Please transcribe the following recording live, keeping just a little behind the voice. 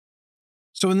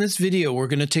So in this video, we're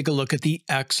going to take a look at the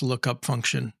XLOOKUP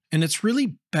function, and it's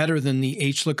really better than the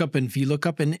HLOOKUP and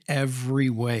VLOOKUP in every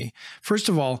way. First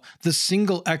of all, the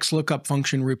single XLOOKUP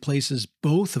function replaces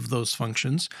both of those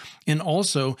functions, and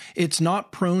also it's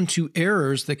not prone to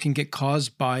errors that can get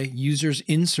caused by users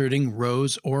inserting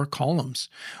rows or columns.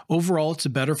 Overall, it's a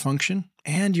better function,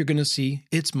 and you're going to see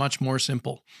it's much more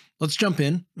simple. Let's jump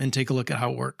in and take a look at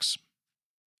how it works.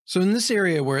 So in this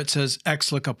area where it says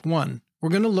XLOOKUP1, we're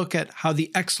going to look at how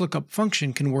the XLOOKUP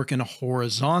function can work in a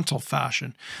horizontal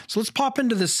fashion. So let's pop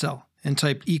into this cell and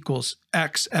type equals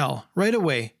XL. Right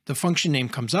away, the function name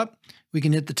comes up. We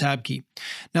can hit the tab key.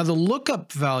 Now the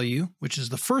lookup value, which is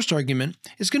the first argument,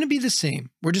 is going to be the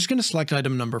same. We're just going to select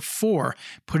item number 4,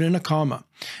 put in a comma.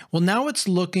 Well, now it's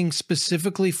looking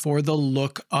specifically for the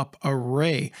lookup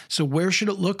array. So where should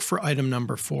it look for item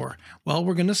number 4? Well,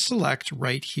 we're going to select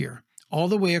right here, all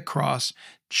the way across,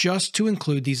 just to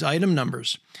include these item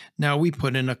numbers. Now we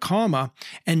put in a comma,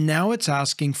 and now it's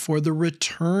asking for the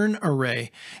return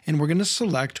array. And we're going to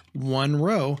select one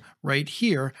row right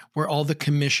here where all the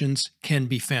commissions can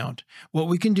be found. What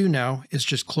we can do now is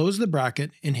just close the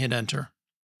bracket and hit enter.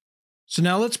 So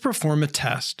now let's perform a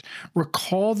test.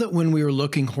 Recall that when we were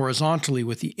looking horizontally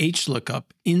with the HLOOKUP,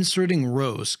 inserting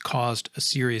rows caused a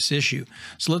serious issue.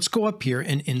 So let's go up here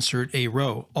and insert a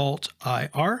row.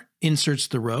 Alt-IR inserts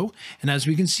the row, and as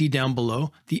we can see down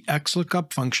below, the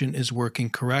XLOOKUP function is working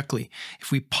correctly.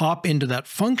 If we pop into that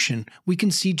function, we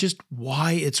can see just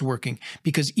why it's working,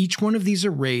 because each one of these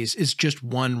arrays is just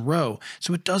one row.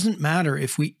 So it doesn't matter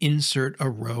if we insert a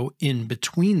row in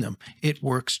between them. It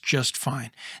works just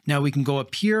fine. Now we can go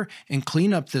up here and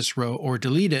clean up this row or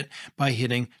delete it by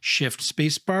hitting Shift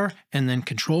spacebar and then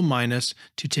Control-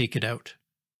 to take it out.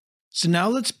 So now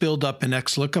let's build up an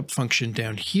XLOOKUP function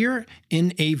down here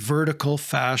in a vertical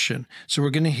fashion. So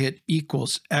we're going to hit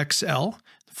equals XL.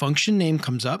 The function name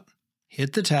comes up,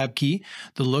 hit the tab key.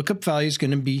 The lookup value is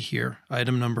going to be here,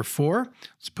 item number 4.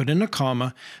 Let's put in a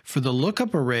comma. For the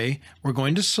lookup array, we're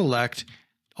going to select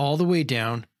all the way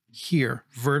down here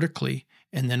vertically.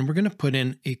 And then we're going to put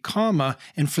in a comma.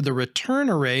 And for the return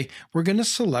array, we're going to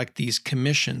select these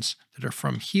commissions that are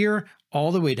from here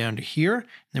all the way down to here.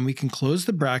 Then we can close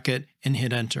the bracket and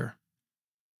hit enter.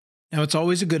 Now it's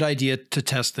always a good idea to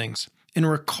test things. And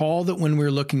recall that when we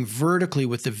were looking vertically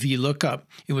with the VLOOKUP,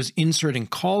 it was inserting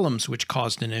columns which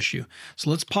caused an issue. So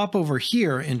let's pop over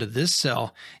here into this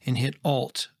cell and hit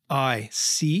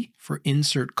Alt-IC for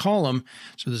insert column.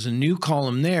 So there's a new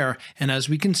column there. And as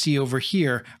we can see over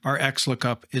here, our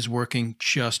XLOOKUP is working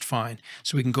just fine.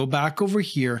 So we can go back over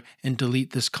here and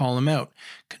delete this column out.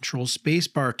 Control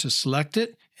spacebar to select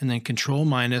it, and then Control-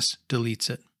 deletes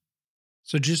it.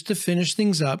 So just to finish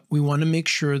things up, we want to make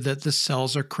sure that the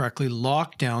cells are correctly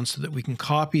locked down so that we can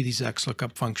copy these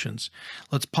XLOOKUP functions.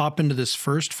 Let's pop into this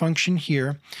first function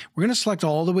here. We're going to select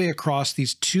all the way across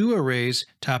these two arrays,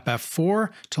 tap F4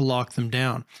 to lock them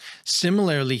down.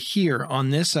 Similarly here on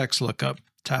this XLOOKUP,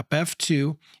 tap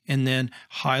F2 and then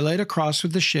highlight across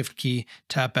with the Shift key,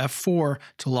 tap F4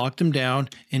 to lock them down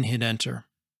and hit enter.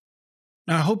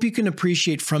 Now, I hope you can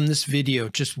appreciate from this video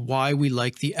just why we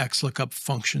like the XLOOKUP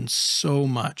function so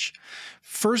much.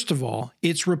 First of all,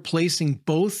 it's replacing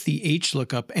both the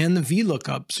HLOOKUP and the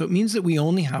VLOOKUP, so it means that we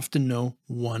only have to know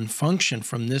one function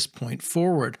from this point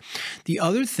forward. The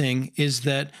other thing is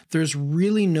that there's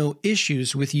really no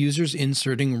issues with users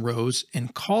inserting rows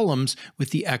and columns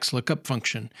with the XLOOKUP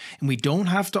function, and we don't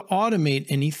have to automate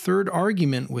any third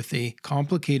argument with a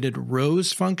complicated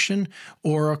rows function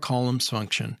or a columns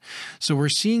function. So we're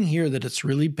seeing here that it's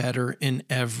really better in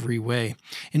every way.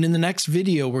 And in the next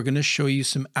video, we're going to show you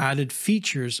some added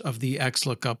features of the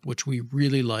XLOOKUP, which we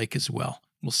really like as well.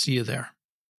 We'll see you there.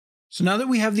 So now that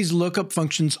we have these lookup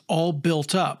functions all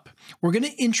built up, we're going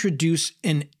to introduce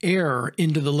an error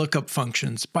into the lookup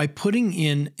functions by putting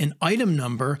in an item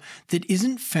number that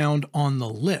isn't found on the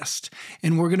list.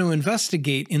 And we're going to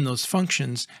investigate in those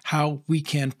functions how we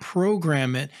can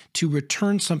program it to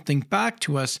return something back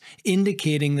to us,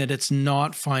 indicating that it's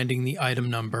not finding the item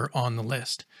number on the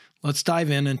list. Let's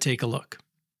dive in and take a look.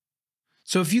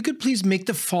 So if you could please make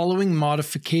the following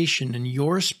modification in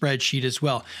your spreadsheet as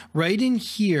well. Right in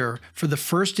here for the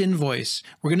first invoice,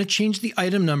 we're going to change the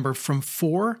item number from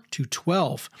 4 to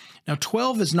 12. Now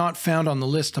 12 is not found on the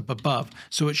list up above,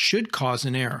 so it should cause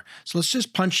an error. So let's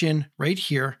just punch in right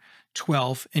here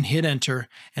 12 and hit enter.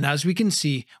 And as we can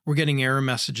see, we're getting error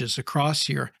messages across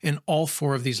here in all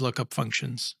 4 of these lookup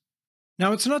functions.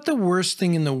 Now, it's not the worst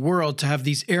thing in the world to have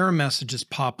these error messages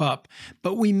pop up,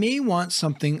 but we may want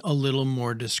something a little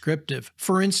more descriptive.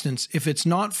 For instance, if it's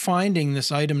not finding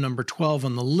this item number 12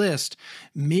 on the list,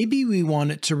 maybe we want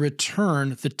it to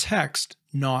return the text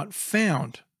not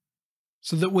found.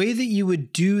 So the way that you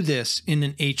would do this in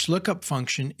an HLOOKUP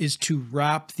function is to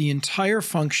wrap the entire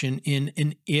function in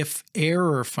an if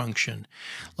error function.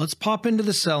 Let's pop into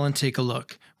the cell and take a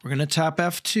look. We're going to tap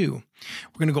F2.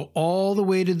 We're going to go all the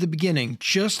way to the beginning,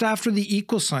 just after the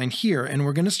equal sign here, and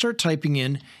we're going to start typing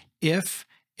in if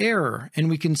error, and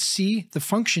we can see the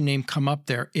function name come up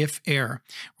there, if error.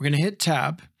 We're going to hit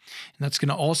tab, and that's going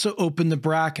to also open the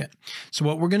bracket. So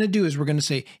what we're going to do is we're going to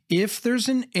say, if there's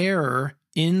an error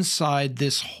inside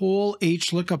this whole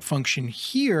HLOOKUP function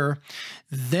here,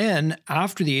 then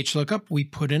after the HLOOKUP, we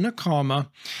put in a comma,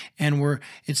 and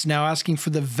it's now asking for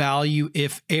the value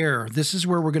if error. This is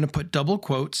where we're going to put double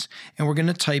quotes, and we're going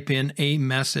to type in a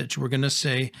message. We're going to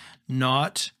say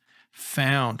not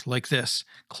found, like this.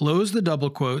 Close the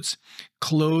double quotes,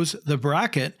 close the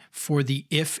bracket for the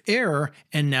if error,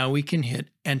 and now we can hit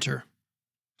enter.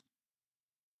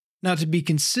 Now, to be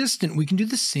consistent, we can do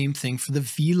the same thing for the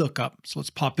VLOOKUP. So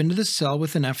let's pop into the cell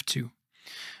with an F2.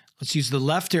 Let's use the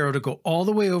left arrow to go all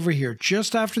the way over here,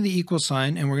 just after the equal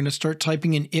sign, and we're going to start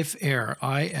typing in if error,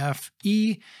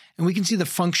 IFE, and we can see the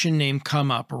function name come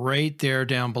up right there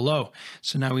down below.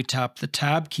 So now we tap the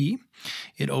tab key.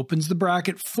 It opens the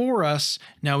bracket for us.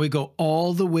 Now we go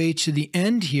all the way to the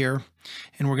end here,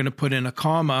 and we're going to put in a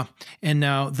comma, and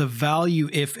now the value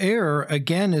if error,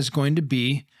 again, is going to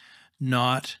be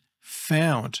not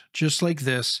found, just like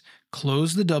this.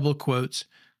 Close the double quotes,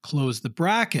 close the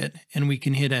bracket, and we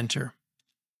can hit enter.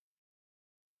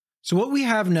 So what we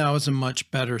have now is a much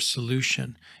better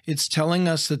solution. It's telling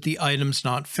us that the item's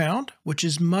not found, which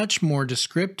is much more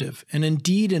descriptive and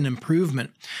indeed an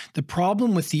improvement. The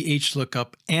problem with the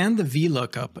HLOOKUP and the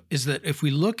VLOOKUP is that if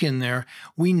we look in there,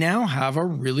 we now have a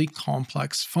really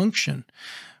complex function,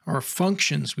 or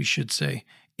functions, we should say.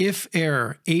 If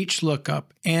error, HLOOKUP,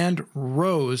 and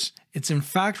rows, it's in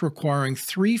fact requiring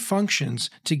 3 functions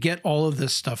to get all of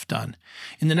this stuff done.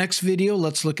 In the next video,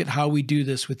 let's look at how we do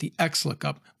this with the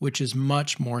XLOOKUP, which is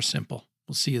much more simple.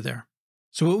 We'll see you there.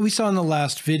 So what we saw in the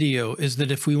last video is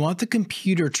that if we want the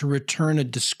computer to return a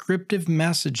descriptive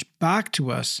message back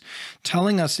to us,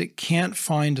 telling us it can't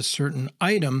find a certain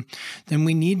item, then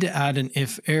we need to add an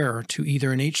if error to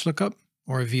either an HLOOKUP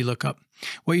or a VLOOKUP.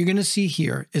 What you're going to see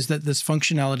here is that this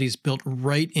functionality is built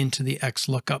right into the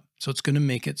XLOOKUP, so it's going to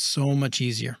make it so much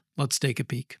easier. Let's take a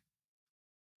peek.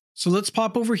 So let's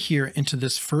pop over here into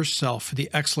this first cell for the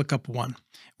XLOOKUP 1.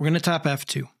 We're going to tap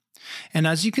F2. And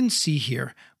as you can see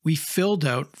here, we filled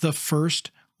out the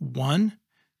first 1,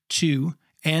 2,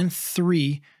 and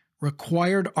 3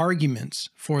 required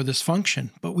arguments for this function.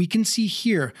 But we can see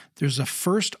here, there's a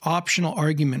first optional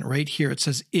argument right here. It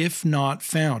says, if not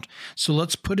found. So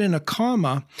let's put in a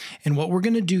comma. And what we're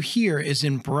going to do here is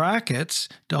in brackets,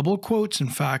 double quotes, in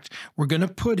fact, we're going to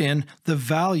put in the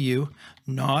value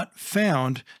not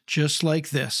found, just like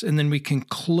this. And then we can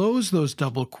close those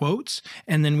double quotes,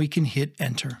 and then we can hit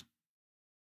enter.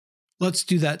 Let's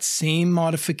do that same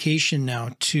modification now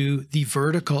to the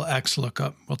vertical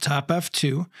XLOOKUP. We'll tap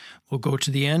F2, we'll go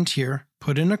to the end here,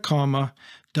 put in a comma,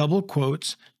 double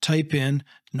quotes, type in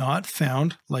not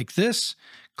found like this,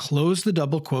 close the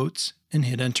double quotes, and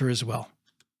hit enter as well.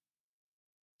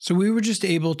 So we were just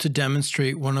able to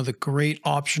demonstrate one of the great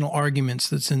optional arguments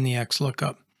that's in the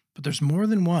XLOOKUP. But there's more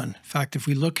than one. In fact, if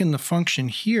we look in the function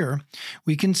here,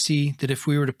 we can see that if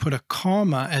we were to put a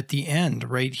comma at the end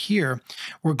right here,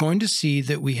 we're going to see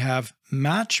that we have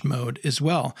match mode as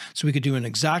well. So we could do an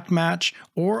exact match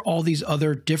or all these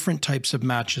other different types of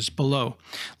matches below.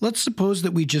 Let's suppose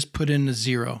that we just put in a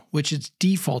 0, which it's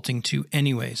defaulting to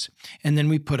anyways. And then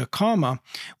we put a comma.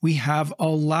 We have a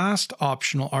last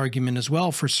optional argument as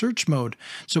well for search mode.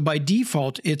 So by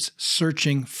default, it's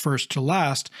searching first to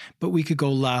last, but we could go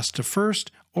last to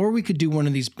first, or we could do one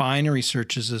of these binary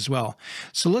searches as well.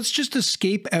 So let's just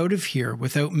escape out of here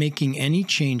without making any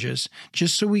changes,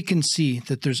 just so we can see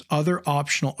that there's other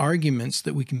optional arguments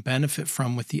that we can benefit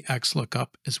from with the XLOOKUP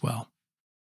as well.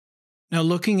 Now,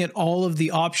 looking at all of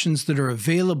the options that are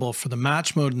available for the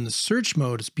match mode and the search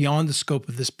mode is beyond the scope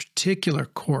of this particular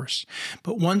course.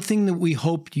 But one thing that we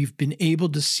hope you've been able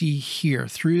to see here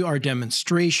through our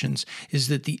demonstrations is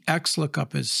that the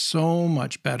XLOOKUP is so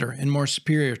much better and more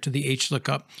superior to the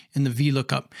HLOOKUP and the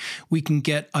VLOOKUP. We can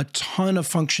get a ton of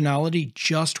functionality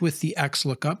just with the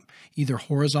XLOOKUP, either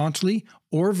horizontally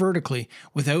or vertically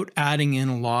without adding in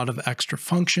a lot of extra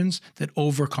functions that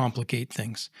overcomplicate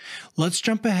things. Let's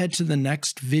jump ahead to the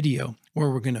next video where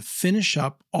we're going to finish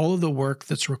up all of the work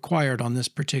that's required on this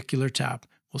particular tab.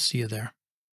 We'll see you there.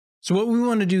 So what we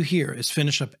want to do here is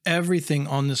finish up everything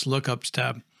on this lookups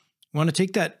tab. We want to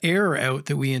take that error out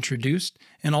that we introduced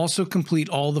and also complete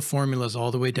all the formulas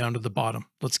all the way down to the bottom.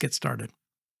 Let's get started.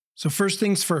 So first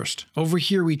things first, over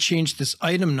here we changed this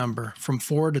item number from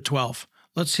 4 to 12.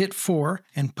 Let's hit 4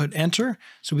 and put enter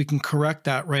so we can correct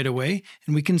that right away,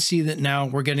 and we can see that now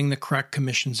we're getting the correct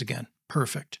commissions again.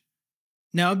 Perfect.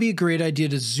 Now it'd be a great idea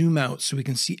to zoom out so we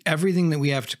can see everything that we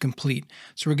have to complete.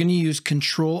 So we're going to use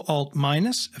Control-Alt-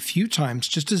 a few times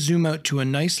just to zoom out to a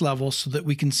nice level so that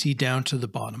we can see down to the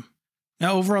bottom.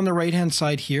 Now over on the right hand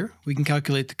side here, we can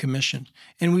calculate the commission.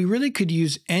 And we really could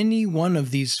use any one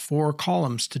of these 4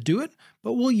 columns to do it,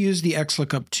 but we'll use the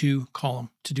XLOOKUP2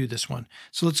 column to do this one.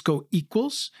 So let's go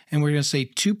equals, and we're going to say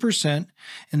 2%,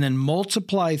 and then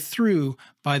multiply through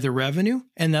by the revenue,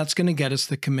 and that's going to get us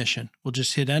the commission. We'll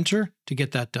just hit enter to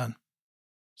get that done.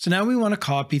 So now we want to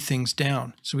copy things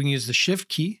down. So we can use the Shift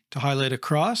key to highlight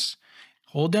across,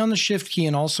 hold down the Shift key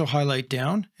and also highlight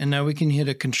down, and now we can hit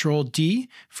a Control-D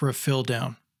for a fill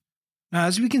down. Now,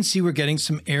 as we can see, we're getting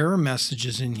some error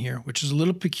messages in here, which is a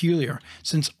little peculiar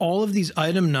since all of these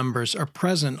item numbers are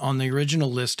present on the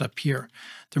original list up here.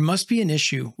 There must be an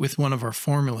issue with one of our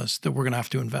formulas that we're going to have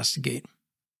to investigate.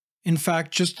 In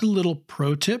fact, just a little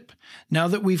pro tip, now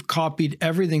that we've copied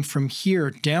everything from here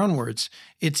downwards,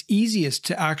 it's easiest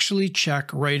to actually check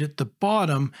right at the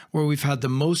bottom where we've had the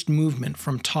most movement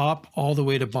from top all the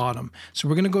way to bottom. So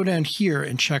we're going to go down here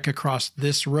and check across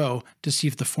this row to see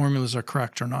if the formulas are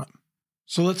correct or not.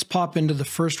 So let's pop into the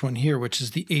first one here, which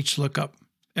is the HLOOKUP.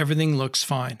 Everything looks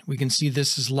fine. We can see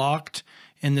this is locked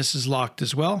and this is locked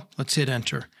as well. Let's hit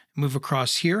enter. Move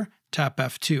across here, tap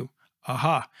F2.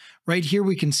 Aha, right here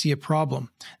we can see a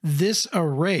problem. This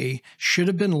array should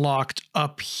have been locked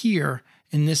up here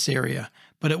in this area,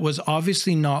 but it was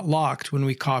obviously not locked when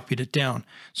we copied it down.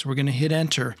 So we're going to hit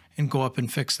enter and go up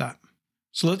and fix that.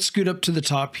 So let's scoot up to the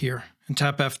top here and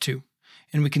tap F2.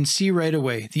 And we can see right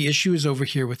away the issue is over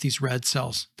here with these red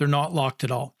cells. They're not locked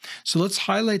at all. So let's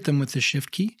highlight them with the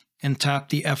Shift key and tap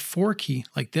the F4 key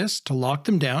like this to lock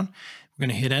them down. We're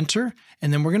going to hit enter,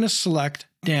 and then we're going to select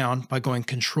down by going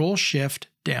Control-Shift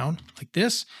down like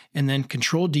this, and then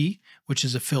Control-D, which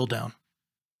is a fill down.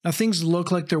 Now things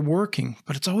look like they're working,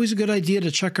 but it's always a good idea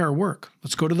to check our work.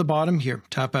 Let's go to the bottom here,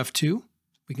 tap F2.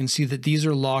 We can see that these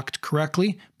are locked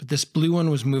correctly, but this blue one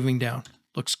was moving down.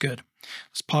 Looks good.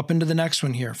 Let's pop into the next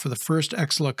one here for the first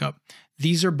XLOOKUP.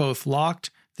 These are both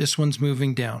locked. This one's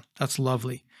moving down. That's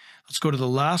lovely. Let's go to the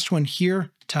last one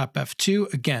here, tap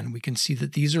F2. Again, we can see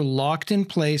that these are locked in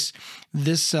place.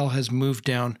 This cell has moved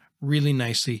down really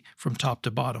nicely from top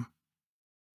to bottom.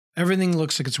 Everything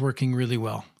looks like it's working really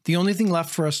well. The only thing left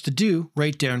for us to do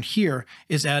right down here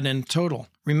is add in total.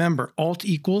 Remember, Alt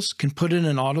equals can put in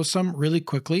an auto sum really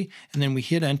quickly, and then we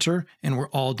hit enter and we're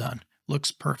all done.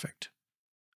 Looks perfect.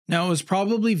 Now, it was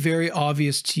probably very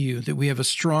obvious to you that we have a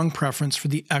strong preference for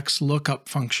the XLOOKUP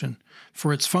function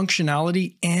for its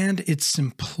functionality and its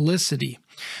simplicity.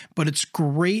 But it's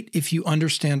great if you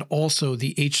understand also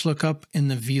the HLOOKUP and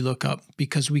the VLOOKUP,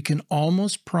 because we can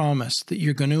almost promise that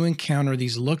you're going to encounter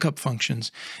these lookup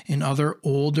functions in other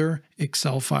older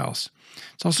Excel files.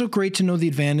 It's also great to know the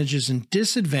advantages and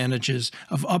disadvantages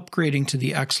of upgrading to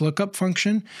the XLOOKUP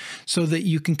function so that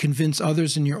you can convince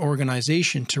others in your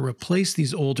organization to replace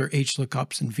these older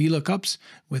HLOOKUPs and VLOOKUPs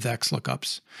with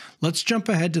XLOOKUPs. Let's jump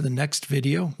ahead to the next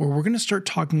video where we're going to start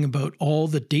talking about all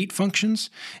the date functions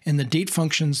and the date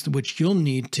functions which you'll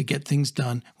need to get things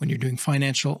done when you're doing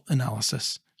financial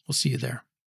analysis. We'll see you there.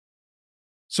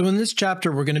 So in this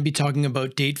chapter, we're going to be talking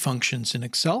about date functions in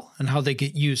Excel and how they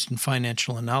get used in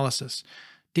financial analysis.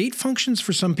 Date functions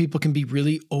for some people can be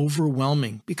really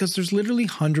overwhelming because there's literally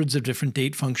hundreds of different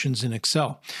date functions in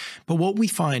Excel. But what we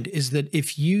find is that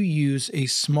if you use a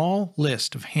small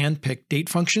list of hand-picked date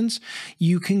functions,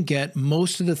 you can get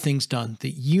most of the things done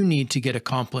that you need to get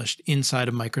accomplished inside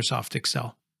of Microsoft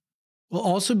Excel. We'll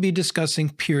also be discussing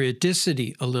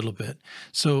periodicity a little bit.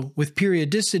 So with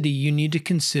periodicity, you need to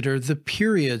consider the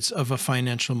periods of a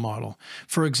financial model.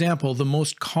 For example, the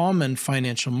most common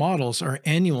financial models are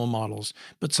annual models,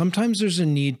 but sometimes there's a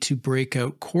need to break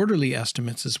out quarterly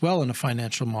estimates as well in a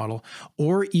financial model,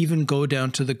 or even go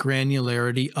down to the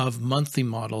granularity of monthly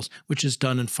models, which is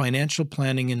done in financial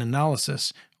planning and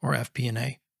analysis, or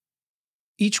FP&A.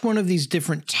 Each one of these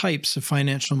different types of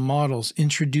financial models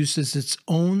introduces its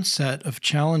own set of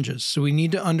challenges, so we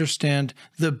need to understand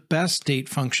the best date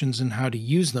functions and how to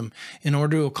use them in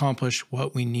order to accomplish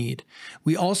what we need.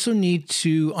 We also need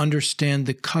to understand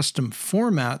the custom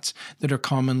formats that are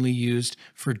commonly used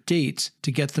for dates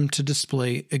to get them to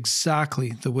display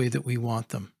exactly the way that we want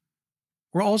them.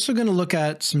 We're also going to look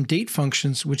at some date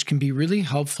functions which can be really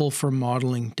helpful for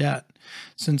modeling debt.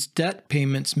 Since debt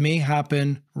payments may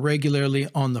happen regularly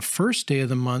on the first day of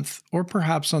the month or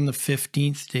perhaps on the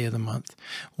 15th day of the month,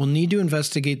 we'll need to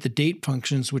investigate the date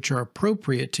functions which are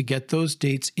appropriate to get those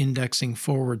dates indexing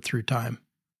forward through time.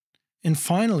 And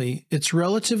finally, it's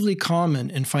relatively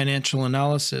common in financial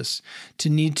analysis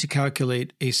to need to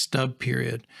calculate a stub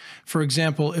period. For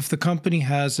example, if the company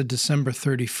has a December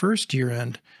 31st year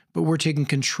end, but we're taking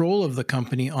control of the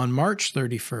company on March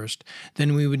 31st,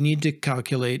 then we would need to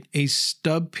calculate a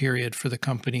stub period for the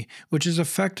company, which is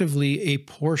effectively a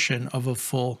portion of a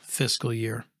full fiscal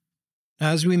year.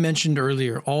 As we mentioned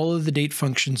earlier, all of the date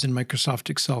functions in Microsoft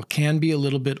Excel can be a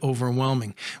little bit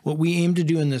overwhelming. What we aim to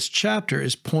do in this chapter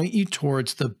is point you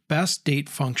towards the best date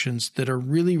functions that are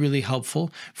really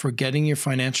helpful for getting your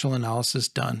financial analysis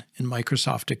done in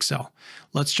Microsoft Excel.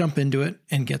 Let's jump into it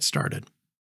and get started.